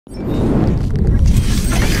Hello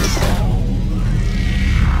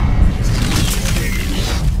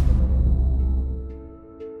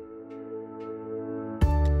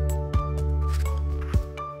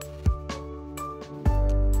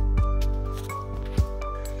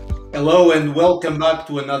and welcome back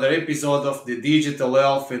to another episode of the Digital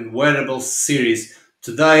Health and Wearables series.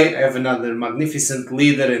 Today I have another magnificent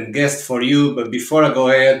leader and guest for you, but before I go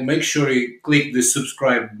ahead, make sure you click the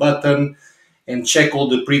subscribe button and check all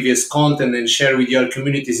the previous content and share with your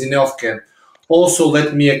communities in healthcare. Also,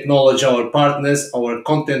 let me acknowledge our partners, our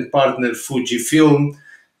content partner FUJIFILM,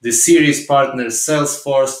 the series partner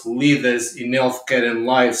Salesforce, leaders in healthcare and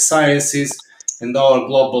life sciences, and our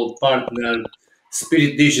global partner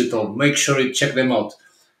Spirit Digital. Make sure you check them out.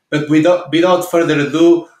 But without further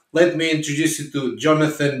ado, let me introduce you to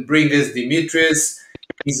Jhonatan Bringas Dimitriades.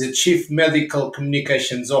 He's a Chief Medical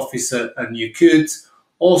Communications Officer at Nukute,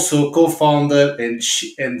 also co-founder and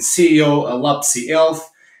CEO at Lapsi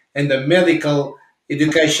Health, and a Medical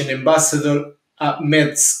Education Ambassador at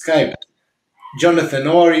Medscape. Jhonatan,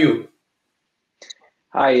 how are you?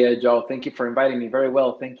 Hi, João. Thank you for inviting me. Very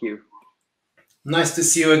well, thank you. Nice to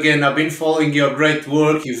see you again. I've been following your great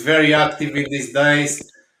work. You're very active in these days,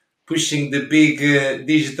 pushing the big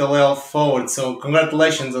digital health forward. So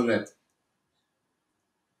congratulations on that.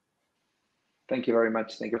 Thank you very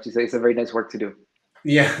much. Thank you. It's a very nice work to do.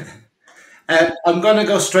 Yeah. I'm going to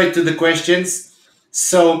go straight to the questions.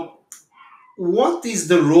 So what is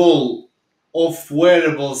the role of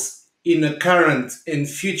wearables in the current and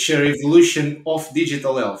future evolution of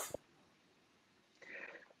digital health?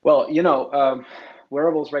 Well,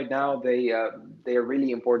 wearables right now, they are really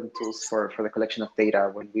important tools for the collection of data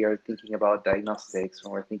when we are thinking about diagnostics,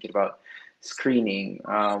 when we're thinking about screening,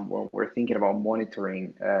 when we're thinking about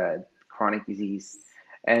monitoring chronic disease.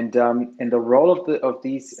 And the role of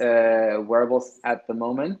these wearables at the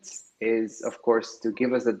moment is, of course, to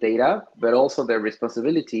give us the data, but also the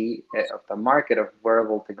responsibility of the market of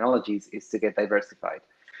wearable technologies is to get diversified.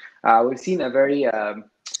 We've seen a very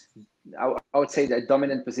I would say the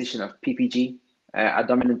dominant position of PPG, a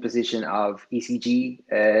dominant position of ECG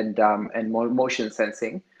and motion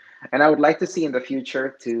sensing, and I would like to see in the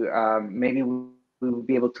future to maybe we will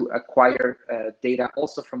be able to acquire data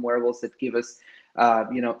also from wearables that give us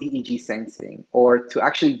EEG sensing, or to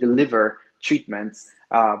actually deliver treatments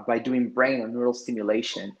by doing brain and neural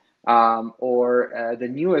stimulation, or the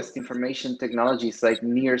newest information technologies like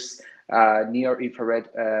near-infrared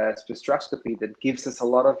spectroscopy that gives us a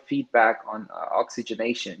lot of feedback on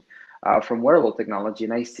oxygenation from wearable technology.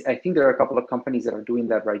 And I think there are a couple of companies that are doing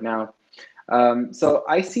that right now. So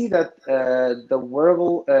I see that the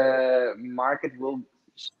wearable market will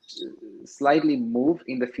slightly move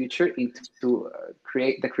in the future into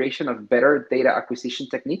the creation of better data acquisition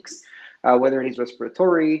techniques, whether it is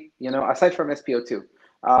respiratory, aside from SpO2.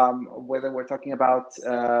 Whether we're talking about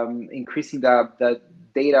increasing the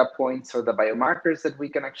data points or the biomarkers that we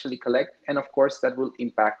can actually collect. And of course, that will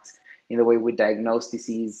impact in the way we diagnose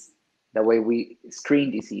disease, the way we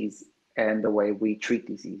screen disease, and the way we treat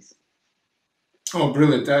disease. Oh,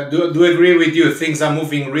 brilliant. I do agree with you. Things are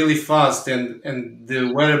moving really fast, and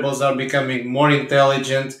the wearables are becoming more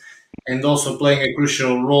intelligent and also playing a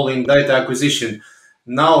crucial role in data acquisition.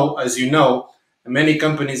 Now, as you know, many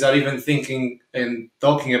companies are even thinking and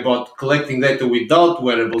talking about collecting data without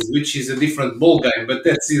wearables, which is a different ballgame, but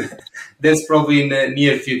that's probably in the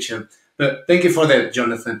near future. But thank you for that,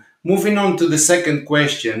 Jhonatan. Moving on to the second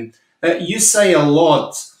question, you say a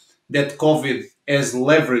lot that COVID has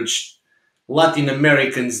leveraged Latin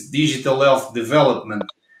Americans' digital health development.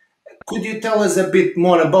 Could you tell us a bit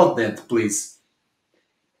more about that, please?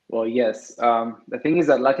 Well, yes. The thing is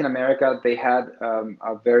that Latin America, they had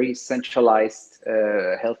a very centralized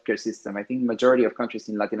healthcare system. I think majority of countries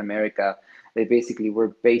in Latin America, they basically were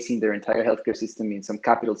basing their entire healthcare system in some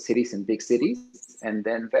capital cities and big cities, and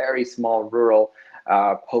then very small rural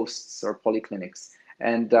posts or polyclinics.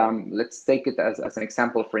 And let's take it as an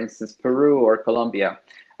example, for instance, Peru or Colombia.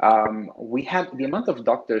 We had the amount of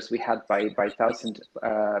doctors we had by 1,000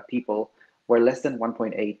 people were less than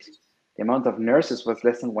 1.8. The amount of nurses was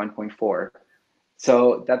less than 1.4.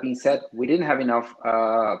 So that being said, we didn't have enough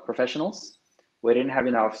professionals. We didn't have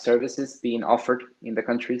enough services being offered in the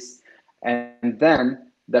countries. And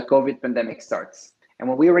then the COVID pandemic starts. And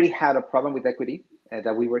when we already had a problem with equity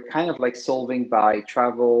that we were kind of like solving by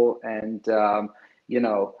travel and,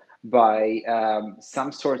 by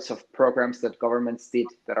some sorts of programs that governments did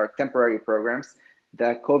that are temporary programs,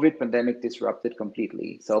 the COVID pandemic disrupted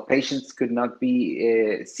completely. So patients could not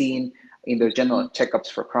be seen in their general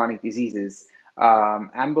checkups for chronic diseases.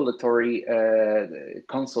 Ambulatory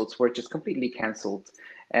consults were just completely canceled.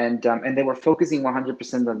 and they were focusing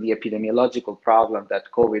 100% on the epidemiological problem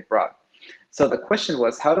that COVID brought. So the question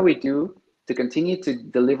was, how do we do to continue to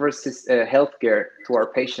deliver healthcare to our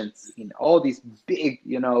patients in all these big,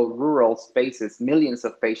 rural spaces, millions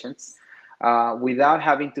of patients, without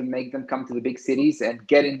having to make them come to the big cities and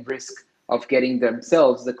get in risk of getting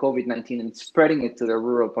themselves the COVID-19 and spreading it to their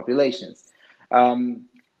rural populations.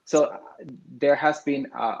 So there has been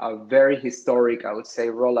a very historic, I would say,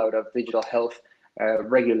 rollout of digital health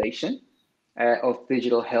regulation, of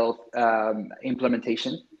digital health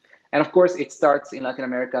implementation. And of course, it starts in Latin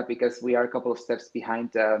America because we are a couple of steps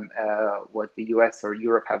behind what the US or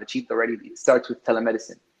Europe have achieved already. It starts with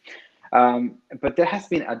telemedicine. But there has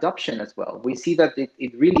been adoption as well. We see that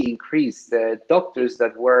it really increased. The doctors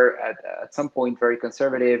that were at some point very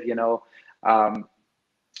conservative,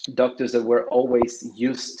 doctors that were always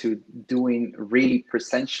used to doing really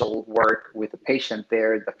presential work with the patient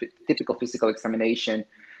there, the typical physical examination,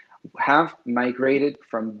 have migrated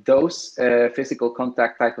from those physical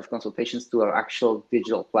contact type of consultations to an actual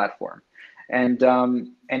digital platform. And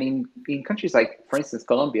in countries like, for instance,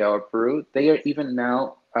 Colombia or Peru, they are even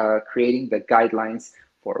now creating the guidelines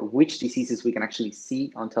for which diseases we can actually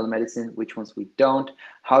see on telemedicine, which ones we don't.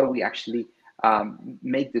 How do we actually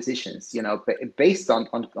make decisions, based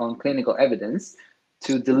on clinical evidence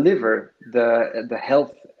to deliver the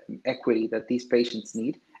health equity that these patients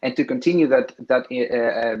need, and to continue that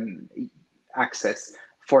access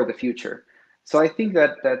for the future. So I think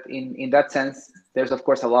that in that sense, there's of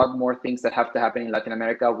course a lot more things that have to happen in Latin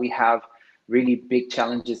America. We have really big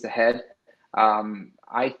challenges ahead.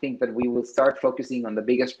 I think that we will start focusing on the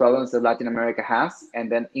biggest problems that Latin America has,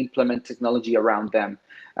 and then implement technology around them.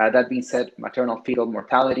 That being said, maternal fetal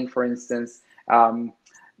mortality, for instance,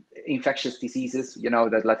 infectious diseases,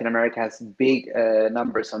 that Latin America has big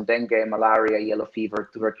numbers on dengue, malaria, yellow fever,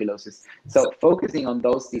 tuberculosis. So focusing on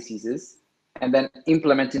those diseases and then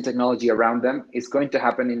implementing technology around them is going to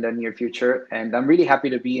happen in the near future. And I'm really happy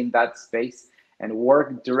to be in that space and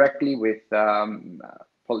work directly with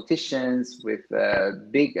politicians, with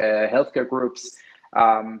big healthcare groups,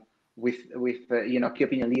 with key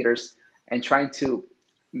opinion leaders, and trying to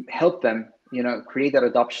help them, create that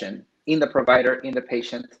adoption in the provider, in the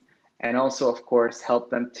patient, and also, of course, help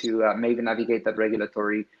them to maybe navigate that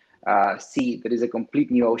regulatory sea that is a complete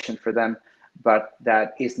new ocean for them, but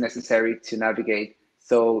that is necessary to navigate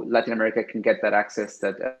so Latin America can get that access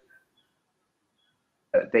that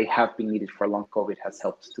they have been needed for long. COVID has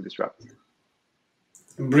helped to disrupt.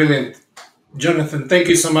 Brilliant. Jhonatan, thank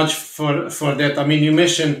you so much for that. I mean, you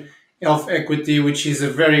mentioned health equity, which is a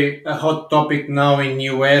very hot topic now in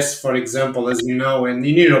US, for example, as you know, and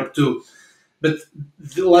in Europe too. But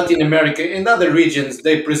Latin America and other regions,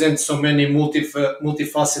 they present so many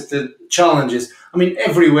multifaceted challenges. I mean,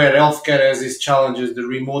 everywhere healthcare has its challenges, the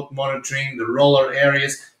remote monitoring, the rural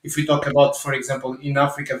areas. If we talk about, for example, in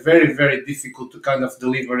Africa, very, very difficult to kind of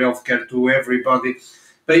deliver healthcare to everybody.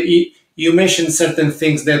 But you mentioned certain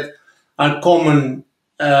things that are common,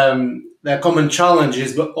 they're common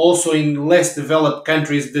challenges, but also in less developed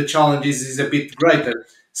countries, the challenges is a bit greater.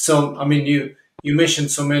 So, I mean, you mentioned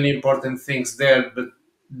so many important things there, but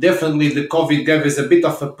definitely the COVID gave us a bit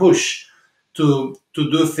of a push to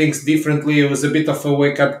do things differently. It was a bit of a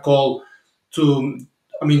wake-up call to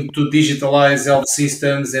digitalize health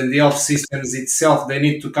systems, and the health systems itself, they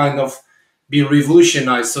need to kind of be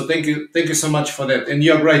revolutionized. So thank you so much for that. And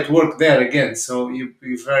your great work there again. So you're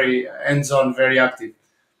very hands-on, very active.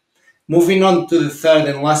 Moving on to the third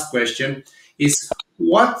and last question is,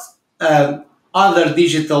 what other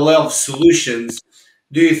digital health solutions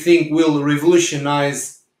do you think will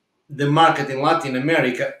revolutionize the market in Latin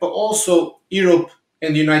America, but also Europe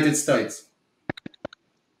and the United States?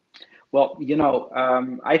 Well,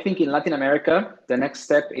 I think in Latin America, the next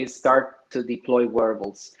step is start to deploy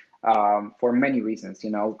wearables for many reasons.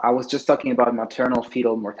 I was just talking about maternal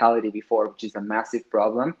fetal mortality before, which is a massive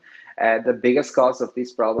problem. The biggest cause of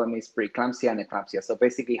this problem is preeclampsia and eclampsia. So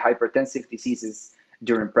basically hypertensive diseases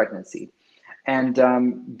during pregnancy. And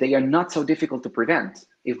they are not so difficult to prevent.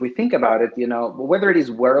 If we think about it, whether it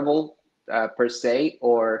is wearable per se,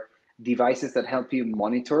 or devices that help you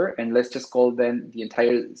monitor, and let's just call them the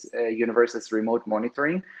entire universe as remote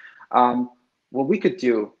monitoring. What we could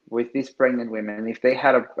do with these pregnant women, if they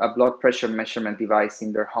had a blood pressure measurement device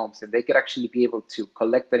in their homes, and they could actually be able to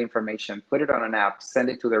collect that information, put it on an app, send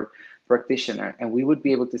it to their practitioner, and we would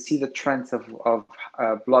be able to see the trends of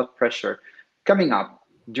blood pressure coming up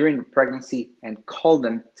during pregnancy and call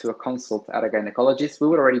them to a consult at a gynecologist, we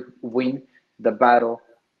would already win the battle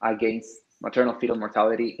against maternal fetal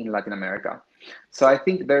mortality in Latin America. So I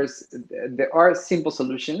think there are simple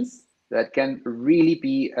solutions that can really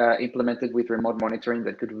be implemented with remote monitoring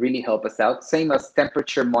that could really help us out. Same as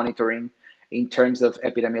temperature monitoring in terms of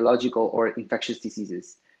epidemiological or infectious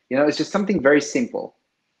diseases. It's just something very simple,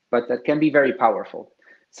 but that can be very powerful.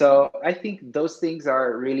 So I think those things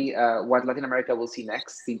are really what Latin America will see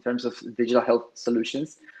next in terms of digital health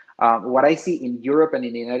solutions. What I see in Europe and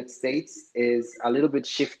in the United States is a little bit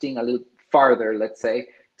shifting a little farther, let's say,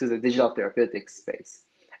 to the digital therapeutics space.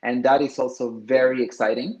 And that is also very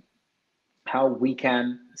exciting, how we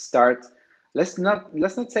can start, let's not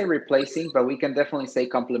say replacing, but we can definitely say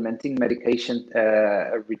complementing medication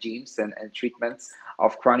regimes and treatments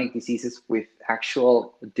of chronic diseases with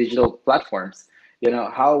actual digital platforms.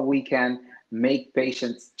 How we can make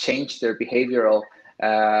patients change their behavioral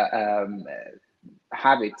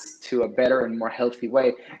habits to a better and more healthy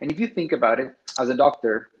way. And if you think about it, as a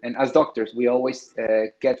doctor and as doctors, we always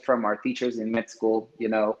get from our teachers in med school,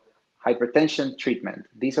 hypertension treatment.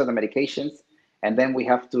 These are the medications. And then we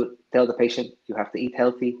have to tell the patient, you have to eat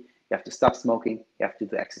healthy, you have to stop smoking, you have to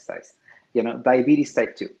do exercise. Diabetes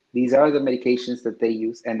type 2. These are the medications that they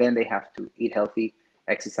use. And then they have to eat healthy,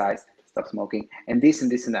 exercise, stop smoking, and this and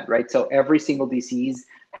this and that, right? So every single disease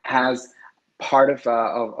has part of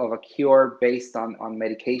a cure based on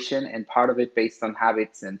medication, and part of it based on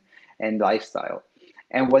habits and lifestyle.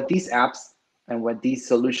 And what these apps and what these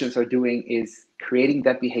solutions are doing is creating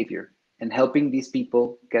that behavior and helping these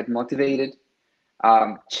people get motivated,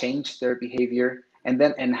 change their behavior, and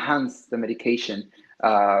then enhance the medication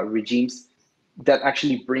regimes that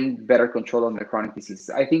actually bring better control on their chronic diseases.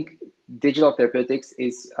 I think digital therapeutics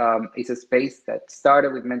is a space that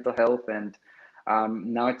started with mental health, and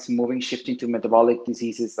now it's shifting to metabolic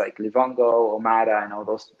diseases like Livongo, Omada, and all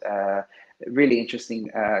those really interesting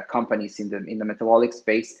companies in the metabolic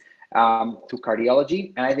space, to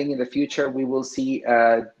cardiology. And I think in the future we will see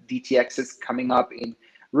DTXs coming up in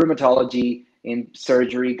rheumatology, in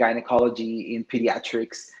surgery, gynecology, in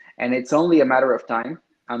pediatrics, and it's only a matter of time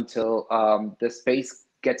until the space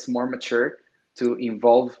gets more mature to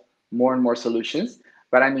involve more and more solutions.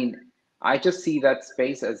 But I mean, I just see that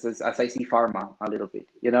space as I see pharma a little bit.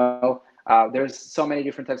 There's so many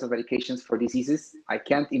different types of medications for diseases. I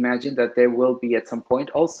can't imagine that there will be at some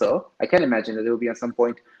point also, I can imagine that there will be at some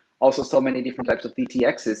point also so many different types of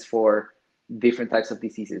DTXs for different types of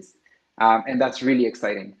diseases. And that's really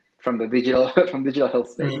exciting from the digital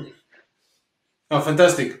health space. Mm. Oh,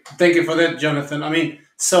 fantastic. Thank you for that, Jhonatan. I mean,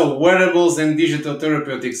 so wearables and digital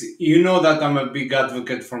therapeutics, you know that I'm a big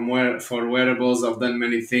advocate for wearables. I've done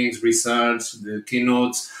many things, research, the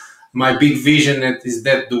keynotes. My big vision is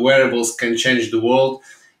that the wearables can change the world,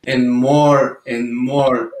 and more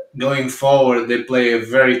going forward, they play a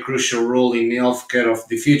very crucial role in the healthcare of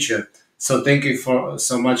the future. So thank you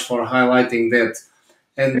so much for highlighting that.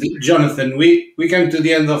 And Jhonatan, we came to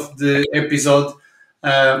the end of the episode.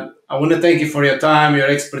 I want to thank you for your time, your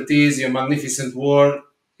expertise, your magnificent work,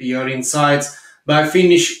 your insights. But I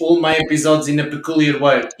finish all my episodes in a peculiar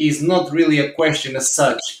way. It's not really a question as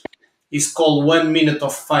such. It's called 1 minute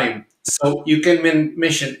of fame. So you can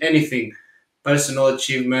mention anything, personal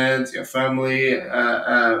achievements, your family,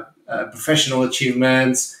 professional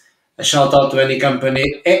achievements, a shout out to any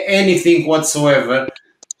company, anything whatsoever.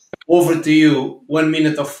 Over to you, 1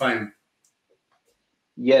 minute of fame.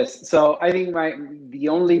 Yes, so I think the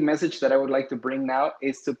only message that I would like to bring now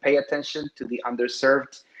is to pay attention to the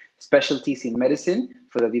underserved specialties in medicine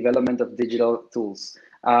for the development of digital tools.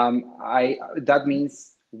 That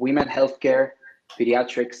means women healthcare,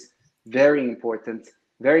 pediatrics, very important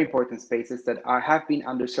spaces that have been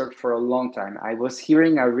underserved for a long time. I was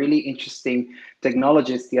hearing a really interesting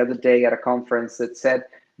technologist the other day at a conference that said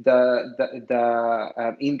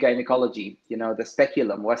in gynecology, the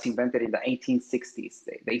speculum was invented in the 1860s.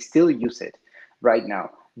 They still use it right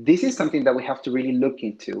now. This is something that we have to really look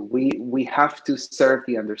into. We have to serve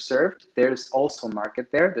the underserved. There's also a market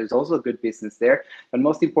there. There's also a good business there. But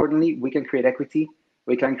most importantly, we can create equity.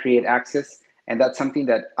 We can create access. And that's something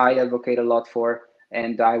that I advocate a lot for.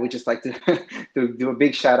 And I would just like to, to do a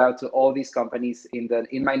big shout out to all these companies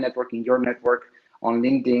in my network, in your network, on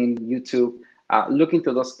LinkedIn, YouTube. Look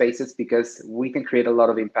into those spaces because we can create a lot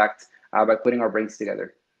of impact by putting our brains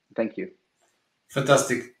together. Thank you.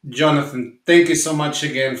 Fantastic. Jhonatan, thank you so much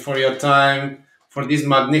again for your time, for these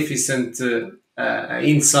magnificent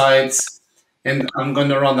insights. And I'm going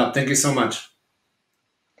to round up. Thank you so much.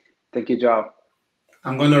 Thank you, João.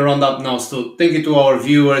 I'm going to round up now. So thank you to our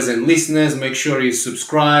viewers and listeners. Make sure you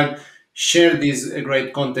subscribe, share this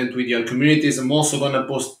great content with your communities. I'm also going to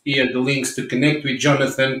post here the links to connect with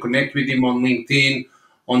Jhonatan, connect with him on LinkedIn,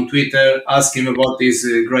 on Twitter, ask him about his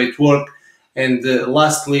great work. And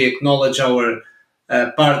lastly, acknowledge our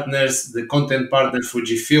partners, the content partner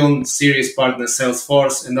FUJIFILM, series partner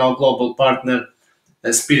Salesforce, and our global partner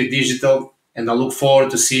Spirit Digital. And I look forward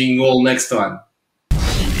to seeing you all next time.